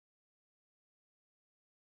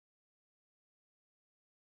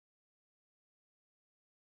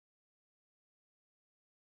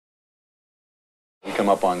come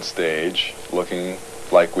up on stage looking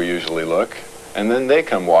like we usually look, and then they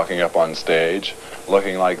come walking up on stage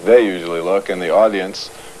looking like they usually look, and the audience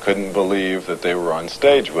couldn't believe that they were on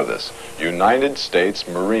stage with us. United States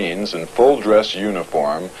Marines in full dress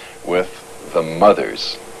uniform with the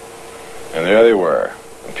mothers. And there they were.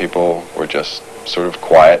 And people were just sort of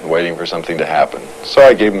quiet and waiting for something to happen. So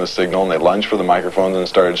I gave them the signal, and they lunged for the microphones and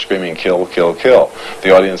started screaming, "Kill, kill, kill." The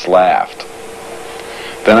audience laughed.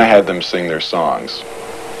 Then I had them sing their songs.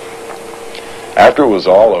 After it was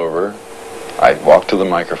all over, I walked to the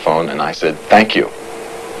microphone and I said, "Thank you."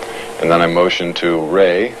 And then I motioned to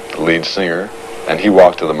Ray, the lead singer, and he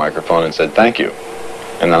walked to the microphone and said, "Thank you."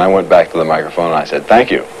 And then I went back to the microphone and I said,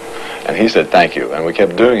 "Thank you." And he said, "Thank you." And we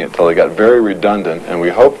kept doing it until it got very redundant, and we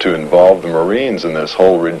hoped to involve the Marines in this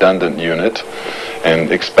whole redundant unit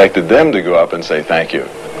and expected them to go up and say thank you.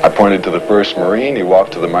 I pointed to the first Marine. He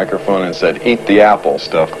walked to the microphone and said, "Eat the apple,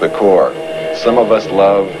 stuff the core. Some of us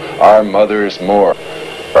love our mothers more."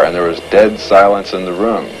 And there was dead silence in the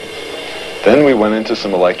room. Then we went into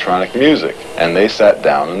some electronic music, and they sat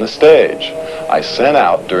down on the stage. I sent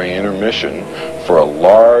out during intermission for a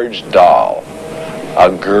large doll, a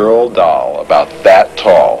girl doll about that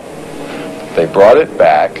tall. They brought it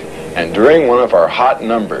back, and during one of our hot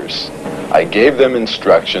numbers, I gave them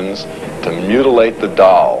instructions to mutilate the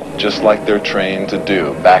doll, just like they're trained to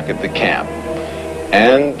do back at the camp.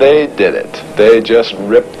 And they did it. They just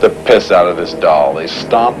ripped the piss out of this doll. They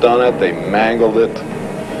stomped on it, they mangled it,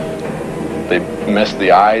 they messed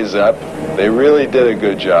the eyes up. They really did a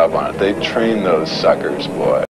good job on it. They trained those suckers, boy.